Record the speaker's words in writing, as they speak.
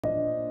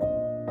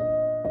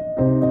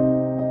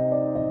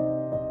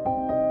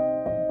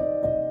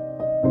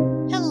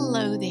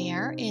Hello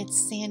there,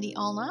 it's Sandy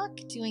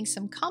Allnock doing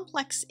some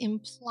complex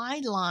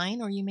implied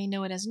line, or you may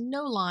know it as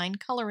no line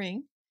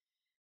coloring.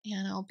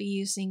 And I'll be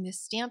using this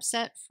stamp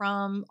set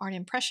from Art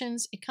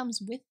Impressions. It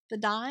comes with the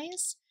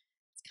dies.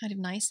 It's kind of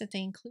nice that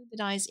they include the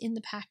dies in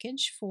the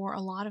package for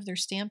a lot of their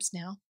stamps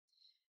now.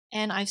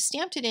 And I've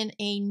stamped it in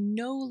a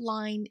no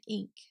line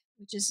ink,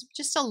 which is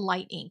just a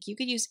light ink. You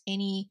could use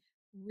any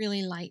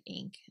really light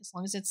ink. As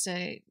long as it's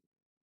a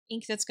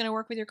ink that's going to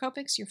work with your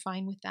Copics, you're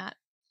fine with that.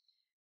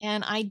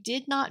 And I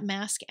did not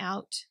mask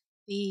out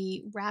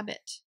the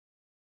rabbit.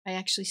 I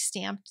actually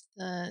stamped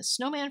the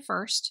snowman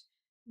first,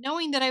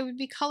 knowing that I would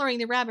be coloring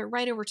the rabbit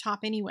right over top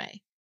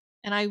anyway.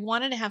 And I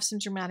wanted to have some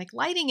dramatic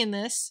lighting in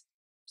this,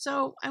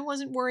 so I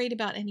wasn't worried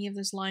about any of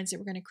those lines that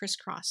were going to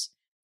crisscross.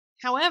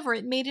 However,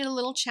 it made it a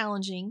little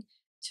challenging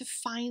to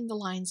find the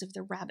lines of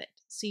the rabbit.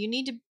 So you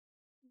need to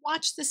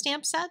watch the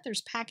stamp set.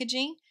 There's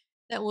packaging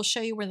that will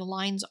show you where the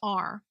lines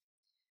are.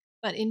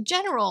 But in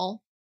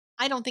general,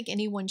 I don't think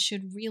anyone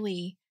should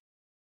really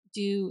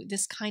do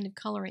this kind of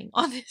coloring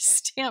on this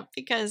stamp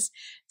because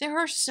there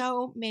are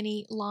so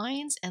many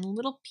lines and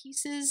little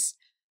pieces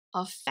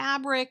of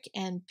fabric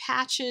and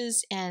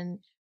patches and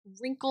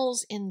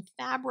wrinkles in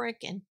fabric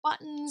and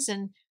buttons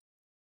and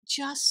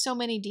just so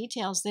many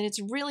details that it's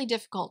really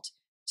difficult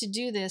to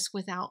do this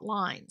without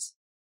lines.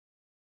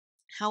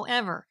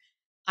 However,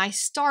 I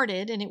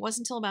started, and it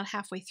wasn't until about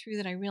halfway through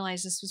that I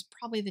realized this was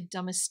probably the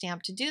dumbest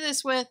stamp to do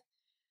this with.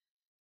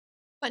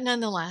 But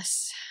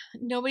nonetheless,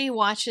 nobody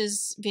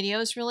watches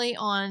videos really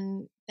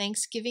on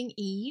Thanksgiving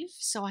Eve,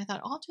 so I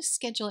thought I'll just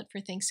schedule it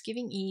for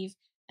Thanksgiving Eve,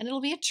 and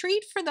it'll be a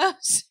treat for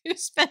those who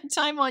spend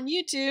time on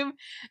YouTube,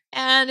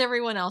 and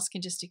everyone else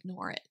can just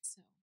ignore it.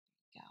 So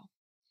there you go.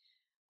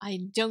 I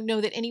don't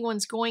know that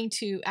anyone's going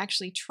to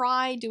actually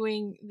try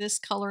doing this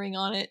coloring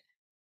on it.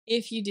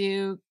 If you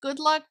do, good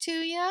luck to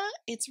you.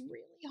 It's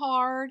really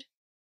hard,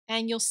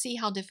 and you'll see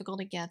how difficult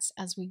it gets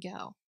as we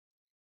go.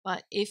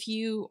 But if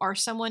you are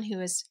someone who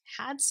has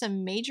had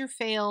some major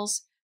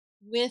fails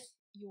with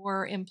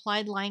your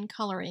implied line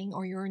coloring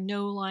or your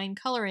no line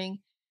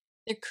coloring,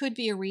 there could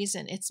be a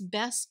reason. It's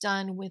best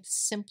done with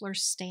simpler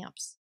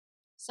stamps.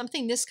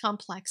 Something this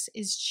complex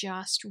is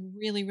just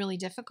really, really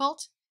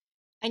difficult,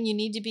 and you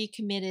need to be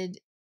committed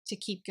to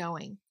keep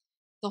going.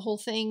 The whole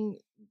thing,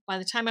 by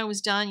the time I was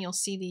done, you'll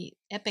see the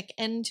epic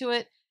end to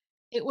it.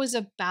 It was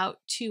about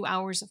 2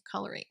 hours of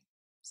coloring.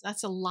 So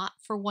that's a lot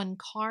for one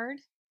card.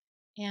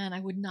 And I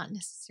would not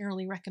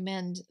necessarily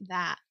recommend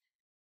that.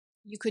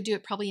 You could do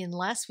it probably in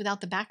less without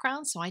the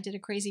background, so I did a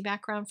crazy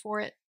background for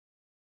it.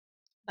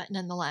 But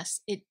nonetheless,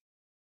 it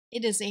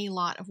is a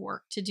lot of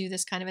work to do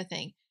this kind of a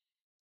thing.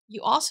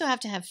 You also have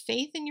to have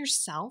faith in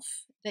yourself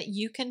that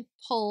you can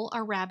pull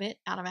a rabbit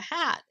out of a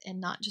hat,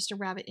 and not just a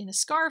rabbit in a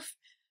scarf,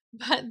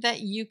 but that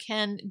you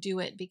can do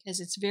it,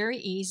 because it's very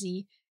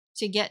easy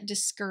to get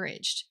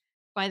discouraged.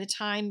 By the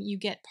time you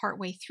get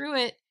partway through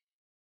it,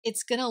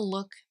 it's going to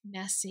look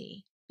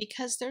messy,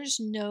 because there's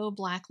no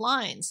black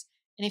lines.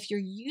 And if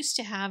you're used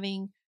to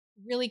having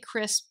really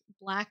crisp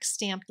black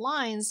stamped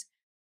lines,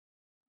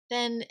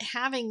 then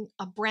having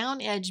a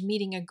brown edge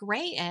meeting a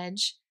gray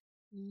edge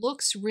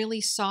looks really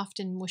soft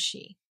and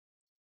mushy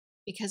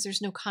because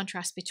there's no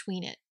contrast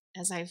between it.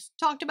 As I've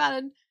talked about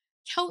it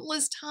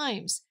countless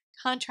times,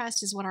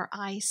 contrast is what our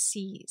eye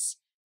sees.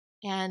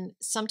 And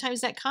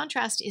sometimes that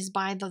contrast is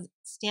by the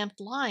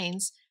stamped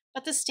lines,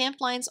 but the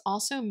stamped lines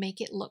also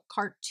make it look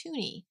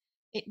cartoony.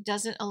 It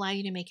doesn't allow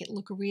you to make it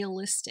look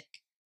realistic.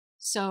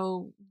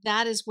 So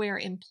that is where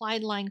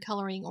implied line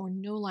coloring or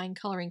no line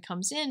coloring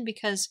comes in,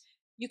 because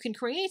you can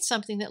create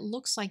something that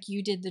looks like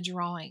you did the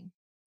drawing.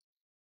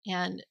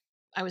 And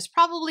I was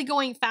probably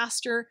going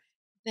faster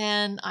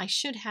than I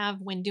should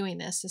have when doing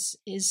this. This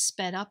is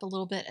sped up a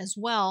little bit as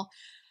well.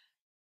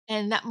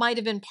 And that might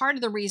have been part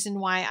of the reason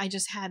why I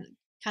just had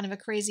kind of a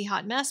crazy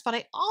hot mess, but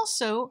I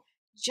also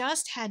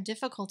just had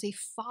difficulty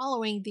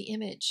following the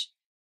image,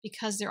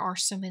 because there are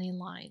so many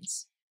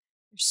lines.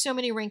 There's so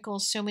many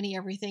wrinkles, so many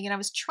everything. And I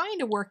was trying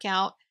to work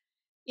out,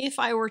 if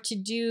I were to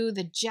do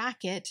the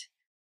jacket,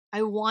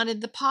 I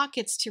wanted the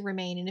pockets to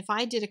remain. And if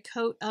I did a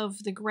coat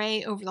of the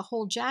gray over the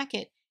whole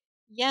jacket,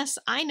 yes,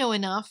 I know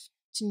enough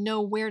to know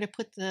where to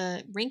put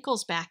the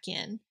wrinkles back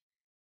in.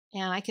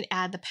 And I could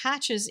add the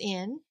patches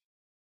in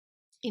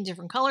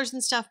different colors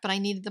and stuff, but I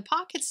needed the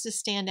pockets to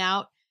stand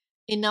out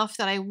enough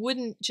that I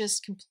wouldn't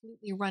just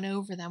completely run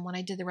over them when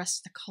I did the rest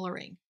of the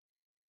coloring.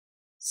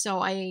 So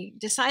I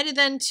decided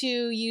then to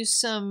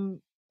use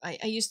I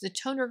used the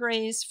toner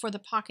grays for the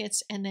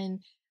pockets, and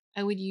then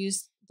I would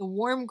use the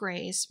warm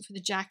grays for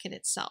the jacket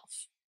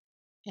itself.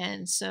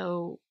 And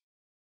so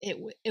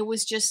it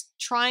was just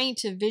trying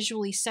to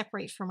visually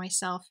separate for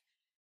myself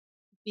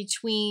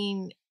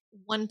between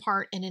one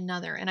part and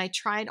another. And I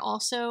tried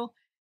also,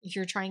 if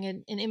you're trying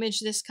an image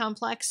this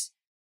complex,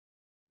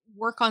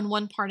 work on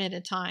one part at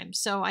a time.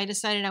 So I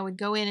decided I would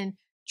go in and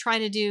try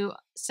to do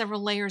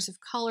several layers of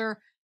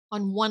color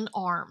on one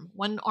arm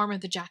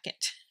of the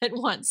jacket at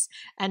once,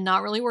 and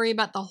not really worry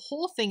about the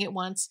whole thing at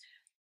once,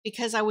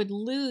 because I would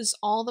lose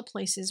all the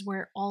places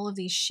where all of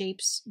these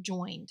shapes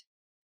joined.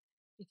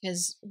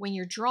 Because when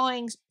you're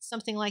drawing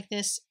something like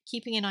this,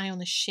 keeping an eye on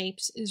the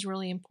shapes is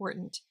really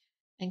important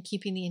and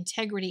keeping the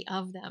integrity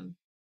of them.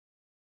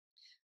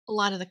 A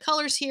lot of the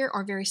colors here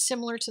are very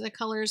similar to the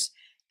colors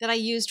that I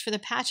used for the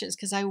patches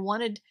because I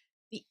wanted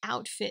the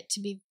outfit to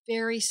be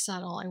very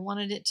subtle. I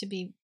wanted it to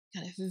be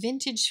kind of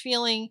vintage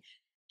feeling,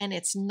 and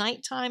it's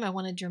nighttime. I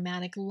wanted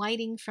dramatic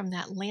lighting from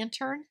that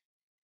lantern.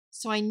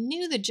 So I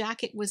knew the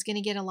jacket was going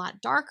to get a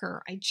lot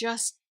darker. I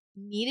just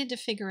needed to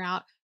figure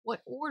out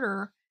what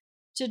order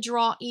to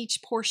draw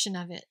each portion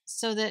of it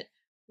so that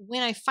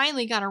when I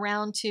finally got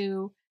around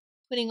to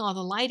putting all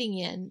the lighting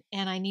in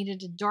and I needed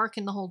to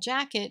darken the whole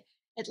jacket,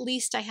 at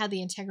least I had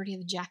the integrity of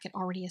the jacket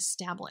already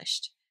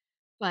established.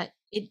 But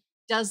it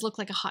does look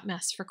like a hot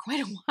mess for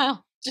quite a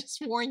while.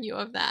 Just warn you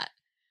of that.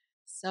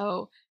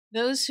 So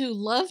those who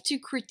love to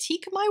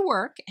critique my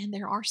work, and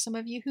there are some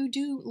of you who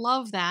do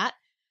love that,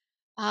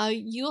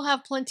 you'll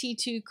have plenty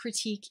to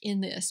critique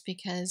in this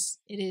because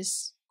it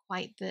is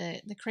quite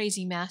the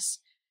crazy mess.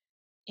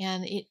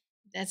 And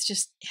that's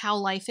just how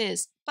life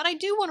is. But I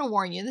do want to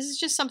warn you, this is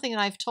just something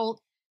that I've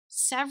told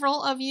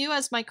several of you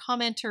as my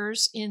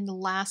commenters in the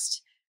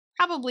last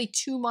probably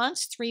 2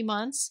 months, 3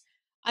 months.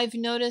 I've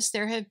noticed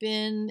there have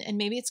been, and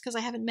maybe it's because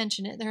I haven't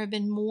mentioned it, there have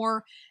been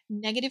more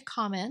negative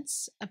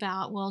comments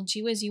about, well,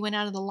 gee whiz, you went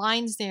out of the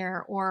lines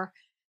there, or,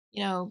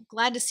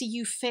 glad to see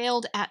you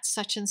failed at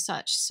such and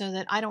such so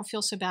that I don't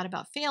feel so bad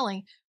about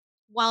failing.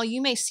 While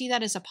you may see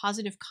that as a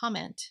positive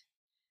comment,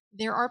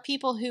 there are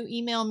people who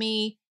email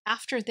me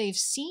after they've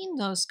seen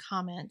those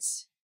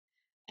comments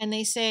and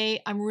they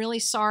say, I'm really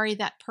sorry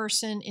that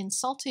person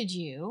insulted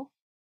you,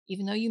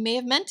 even though you may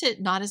have meant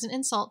it not as an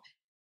insult.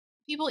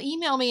 People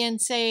email me and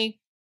say,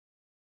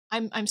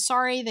 I'm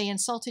sorry they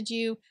insulted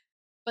you,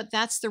 but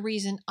that's the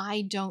reason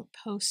I don't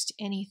post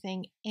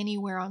anything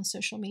anywhere on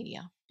social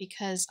media,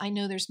 because I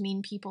know there's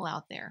mean people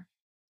out there.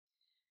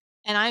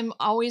 And I'm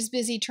always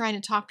busy trying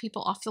to talk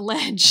people off the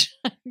ledge.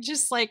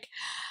 Just like,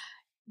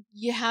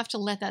 you have to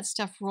let that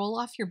stuff roll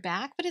off your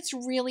back, but it's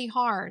really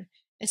hard,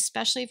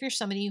 especially if you're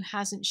somebody who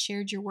hasn't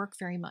shared your work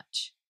very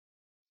much.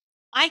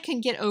 I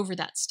can get over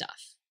that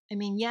stuff. I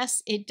mean,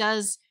 yes, it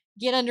does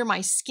get under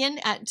my skin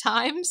at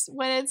times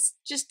when it's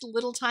just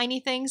little tiny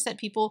things that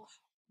people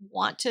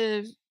want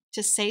to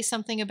say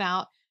something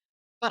about,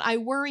 but I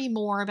worry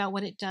more about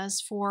what it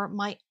does for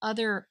my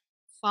other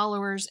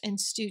followers and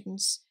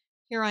students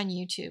here on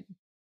YouTube.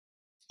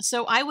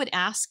 So I would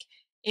ask,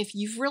 if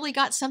you've really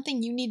got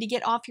something you need to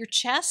get off your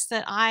chest,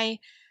 that I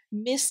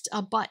missed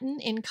a button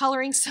in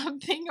coloring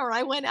something, or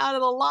I went out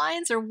of the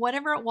lines, or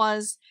whatever it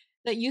was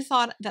that you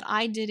thought that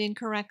I did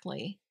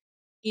incorrectly,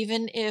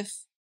 even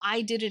if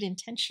I did it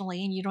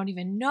intentionally and you don't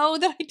even know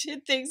that I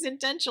did things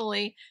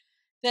intentionally,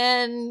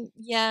 then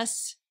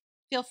yes,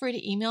 feel free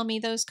to email me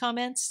those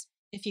comments.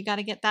 If you got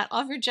to get that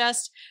off your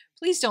chest,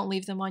 please don't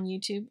leave them on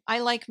YouTube. I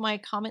like my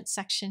comment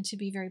section to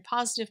be very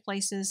positive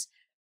places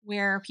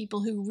where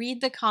people who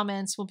read the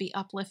comments will be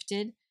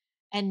uplifted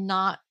and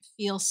not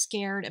feel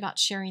scared about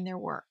sharing their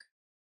work.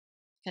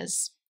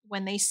 Because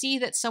when they see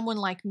that someone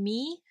like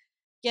me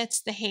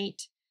gets the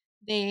hate,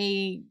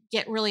 they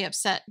get really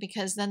upset,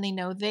 because then they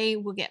know they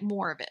will get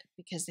more of it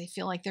because they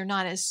feel like they're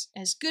not as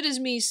good as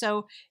me.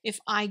 So if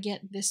I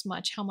get this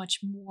much, how much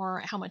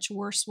more, how much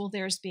worse will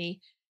theirs be?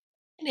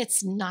 And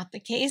it's not the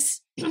case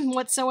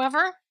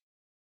whatsoever.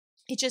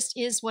 It just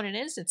is what it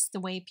is. It's the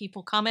way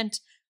people comment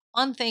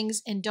on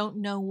things and don't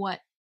know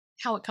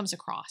how it comes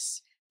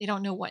across. They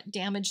don't know what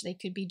damage they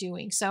could be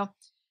doing. So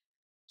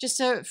just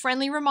a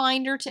friendly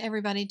reminder to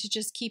everybody to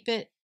just keep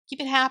it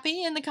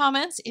happy in the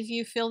comments. If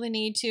you feel the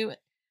need to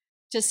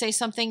say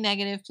something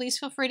negative, please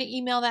feel free to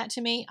email that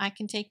to me. I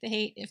can take the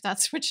hate if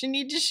that's what you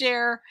need to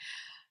share.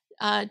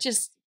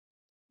 Just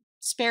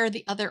spare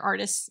the other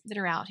artists that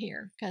are out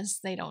here, because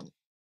they don't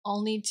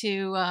all need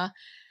to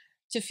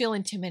feel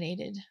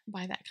intimidated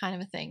by that kind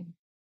of a thing.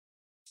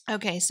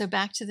 Okay, so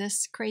back to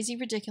this crazy,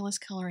 ridiculous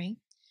coloring.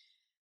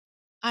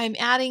 I'm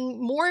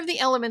adding more of the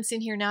elements in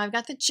here now. I've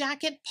got the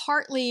jacket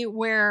partly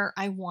where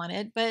I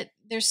wanted, but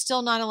there's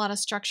still not a lot of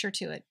structure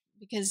to it,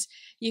 because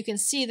you can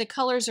see the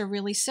colors are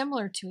really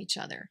similar to each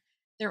other.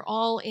 They're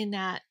all in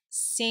that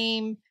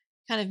same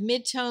kind of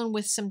mid-tone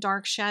with some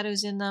dark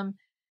shadows in them.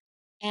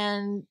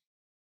 And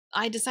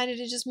I decided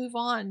to just move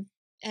on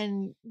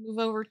and move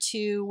over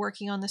to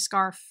working on the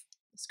scarf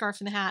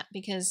and the hat,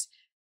 because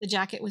the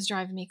jacket was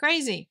driving me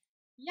crazy.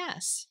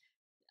 Yes,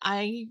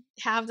 I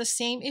have the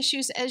same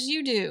issues as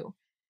you do.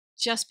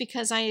 Just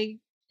because I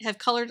have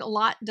colored a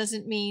lot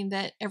doesn't mean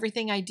that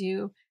everything I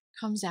do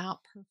comes out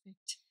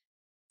perfect.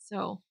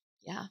 So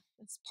yeah,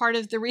 that's part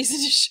of the reason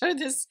to show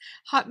this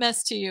hot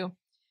mess to you.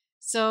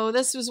 So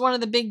this was one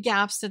of the big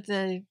gaps that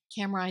the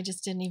camera, I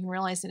just didn't even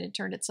realize that it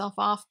turned itself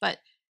off, but it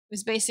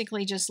was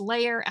basically just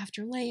layer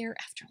after layer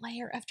after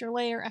layer after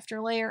layer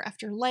after layer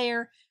after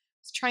layer.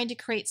 I was trying to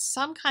create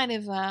some kind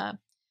of a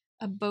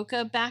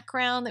bokeh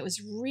background that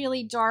was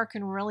really dark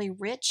and really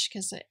rich,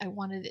 because I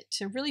wanted it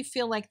to really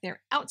feel like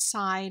they're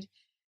outside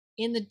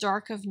in the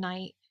dark of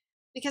night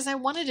because I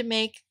wanted to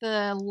make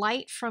the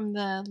light from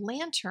the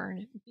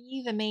lantern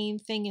be the main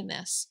thing in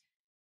this.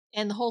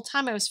 And the whole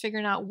time I was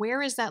figuring out,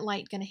 where is that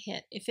light going to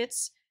hit? If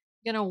it's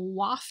going to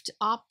waft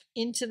up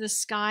into the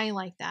sky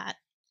like that,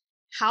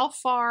 how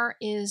far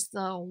is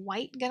the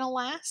white going to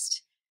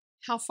last?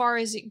 How far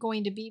is it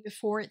going to be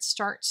before it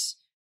starts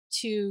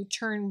to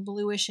turn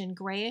bluish and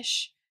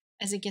grayish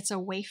as it gets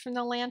away from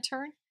the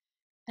lantern?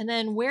 And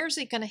then where's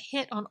it going to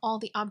hit on all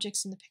the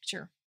objects in the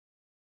picture?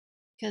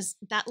 Because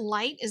that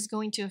light is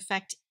going to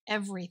affect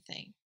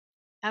everything,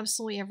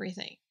 absolutely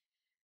everything.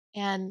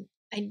 And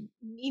I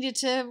needed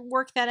to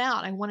work that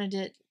out. I wanted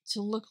it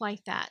to look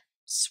like that.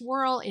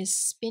 Swirl is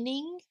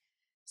spinning,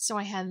 so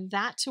I had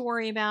that to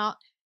worry about.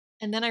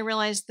 And then I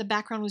realized the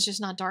background was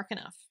just not dark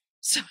enough.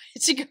 So I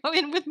had to go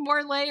in with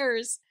more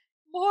layers.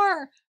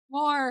 More,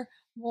 more,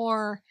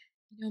 more.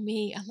 You know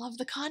me, I love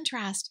the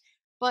contrast.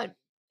 But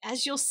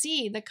as you'll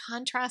see, the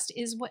contrast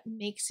is what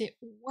makes it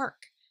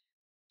work.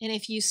 And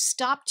if you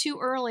stop too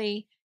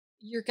early,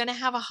 you're going to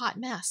have a hot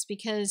mess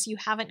because you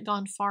haven't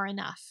gone far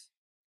enough.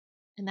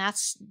 And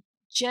that's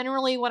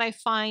generally what I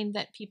find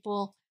that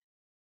people,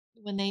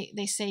 when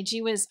they say,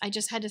 gee whiz, I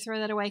just had to throw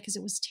that away because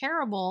it was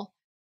terrible.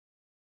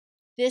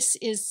 This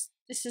is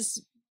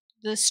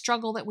the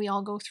struggle that we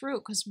all go through,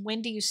 because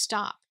when do you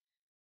stop?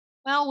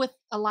 Well, with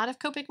a lot of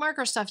Copic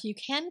marker stuff, you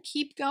can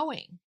keep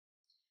going.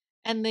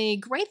 And the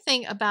great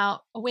thing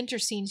about a winter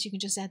scene is you can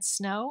just add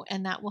snow,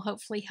 and that will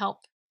hopefully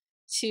help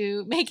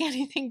to make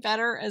anything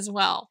better as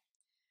well.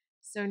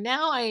 So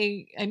now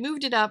I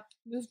moved it up,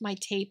 moved my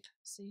tape.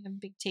 So you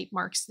have big tape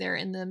marks there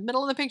in the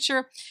middle of the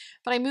picture,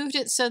 but I moved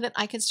it so that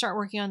I could start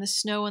working on the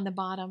snow on the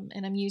bottom.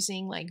 And I'm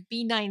using like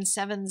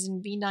B97s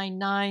and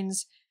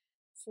B99s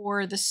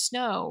for the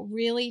snow,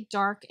 really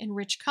dark and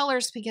rich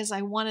colors, because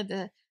I wanted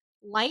the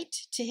light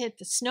to hit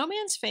the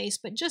snowman's face,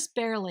 but just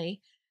barely.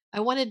 I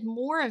wanted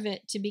more of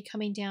it to be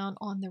coming down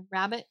on the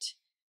rabbit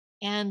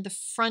and the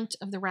front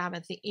of the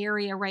rabbit, the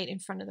area right in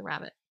front of the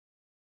rabbit.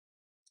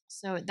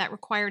 So that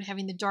required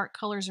having the dark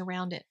colors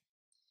around it.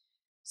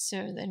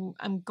 So then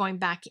I'm going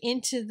back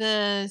into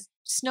the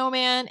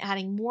snowman,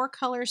 adding more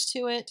colors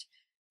to it,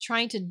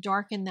 trying to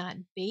darken that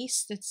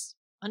base that's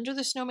under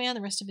the snowman,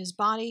 the rest of his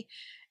body,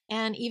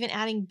 and even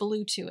adding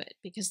blue to it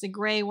because the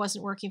gray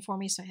wasn't working for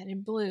me, so I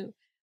added blue.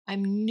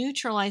 I'm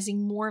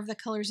neutralizing more of the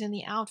colors in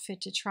the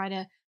outfit to try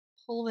to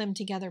pull them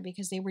together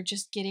because they were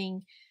just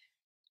getting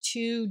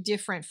too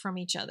different from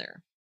each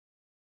other.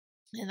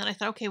 And then I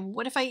thought, okay,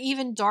 what if I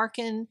even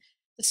darken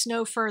the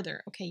snow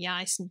further? Okay, yeah,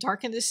 I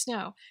darkened the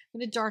snow. I'm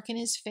going to darken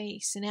his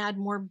face and add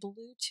more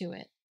blue to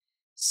it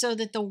so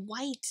that the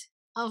white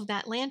of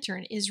that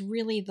lantern is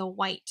really the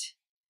white.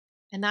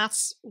 And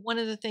that's one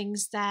of the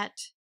things that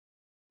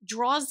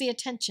draws the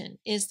attention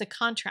is the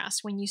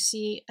contrast when you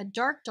see a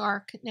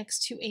dark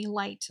next to a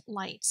light.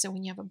 So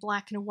when you have a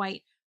black and a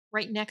white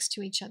right next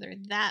to each other,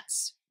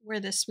 that's where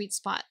the sweet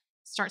spot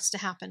starts to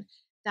happen.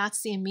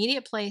 That's the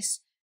immediate place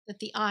that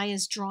the eye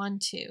is drawn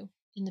to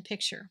in the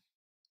picture.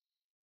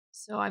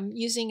 So I'm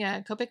using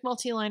a Copic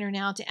multi-liner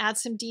now to add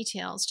some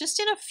details, just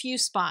in a few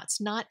spots,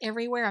 not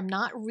everywhere. I'm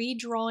not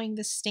redrawing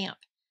the stamp.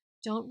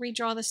 Don't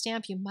redraw the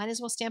stamp. You might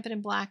as well stamp it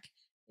in black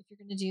if you're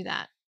going to do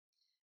that.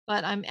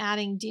 But I'm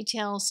adding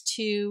details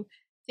to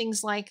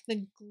things like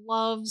the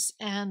gloves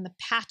and the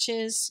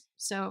patches.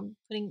 So I'm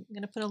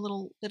going to put a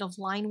little bit of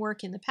line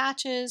work in the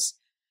patches,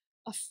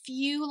 a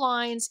few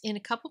lines in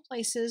a couple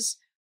places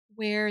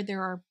where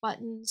there are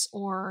buttons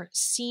or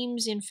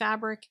seams in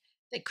fabric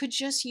that could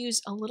just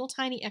use a little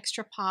tiny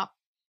extra pop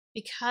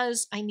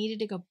because I needed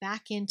to go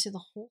back into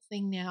the whole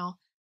thing now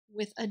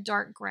with a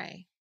dark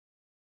gray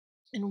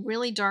and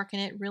really darken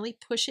it, really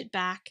push it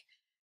back,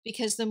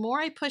 because the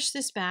more I push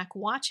this back,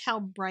 watch how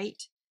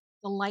bright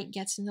the light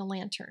gets in the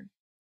lantern,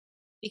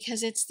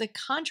 because it's the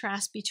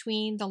contrast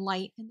between the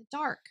light and the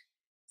dark.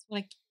 That's what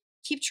I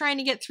keep trying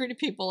to get through to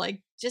people.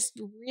 Like, just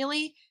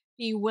really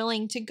be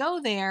willing to go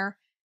there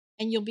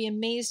and you'll be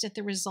amazed at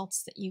the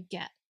results that you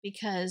get,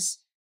 because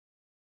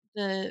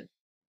the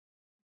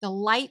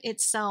light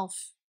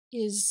itself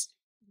is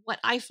what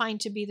I find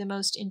to be the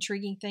most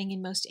intriguing thing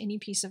in most any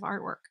piece of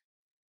artwork.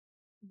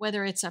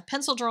 Whether it's a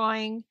pencil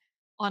drawing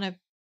on a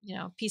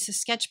piece of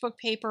sketchbook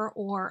paper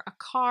or a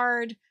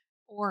card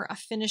or a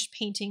finished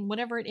painting,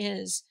 whatever it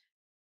is,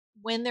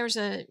 when there's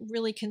a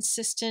really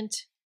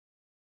consistent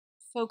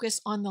focus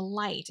on the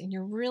light and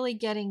you're really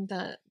getting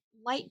the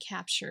light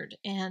captured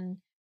and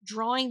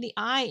drawing the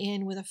eye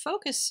in with a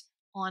focus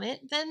on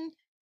it, then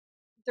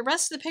the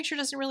rest of the picture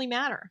doesn't really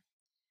matter.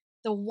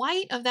 The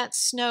white of that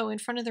snow in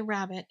front of the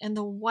rabbit and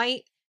the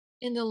white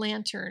in the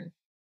lantern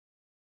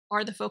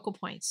are the focal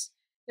points.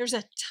 There's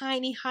a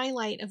tiny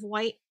highlight of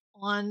white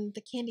on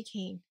the candy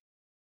cane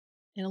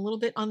and a little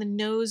bit on the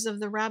nose of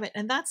the rabbit,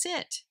 and that's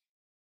it.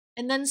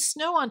 And then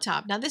snow on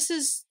top. Now this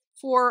is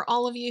for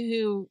all of you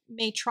who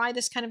may try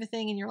this kind of a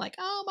thing and you're like,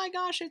 oh my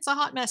gosh, it's a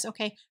hot mess.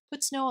 Okay,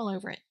 put snow all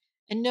over it.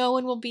 And no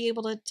one will be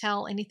able to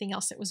tell anything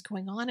else that was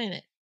going on in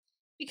it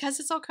because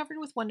it's all covered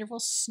with wonderful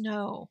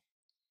snow.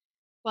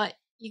 But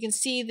you can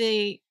see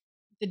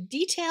the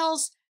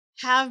details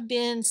have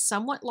been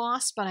somewhat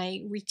lost, but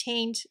I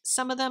retained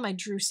some of them. I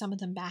drew some of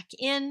them back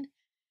in.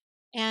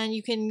 And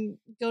you can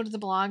go to the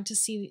blog to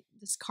see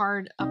this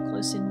card up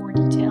close in more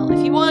detail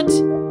if you want.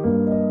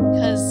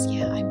 Because,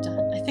 yeah, I'm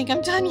done. I think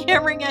I'm done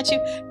yammering at you.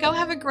 Go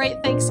have a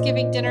great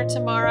Thanksgiving dinner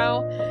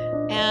tomorrow.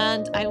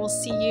 And I will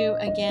see you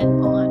again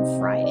on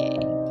Friday.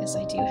 Because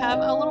I do have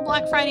a little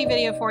Black Friday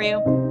video for you.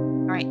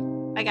 All right.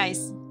 Bye,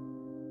 guys.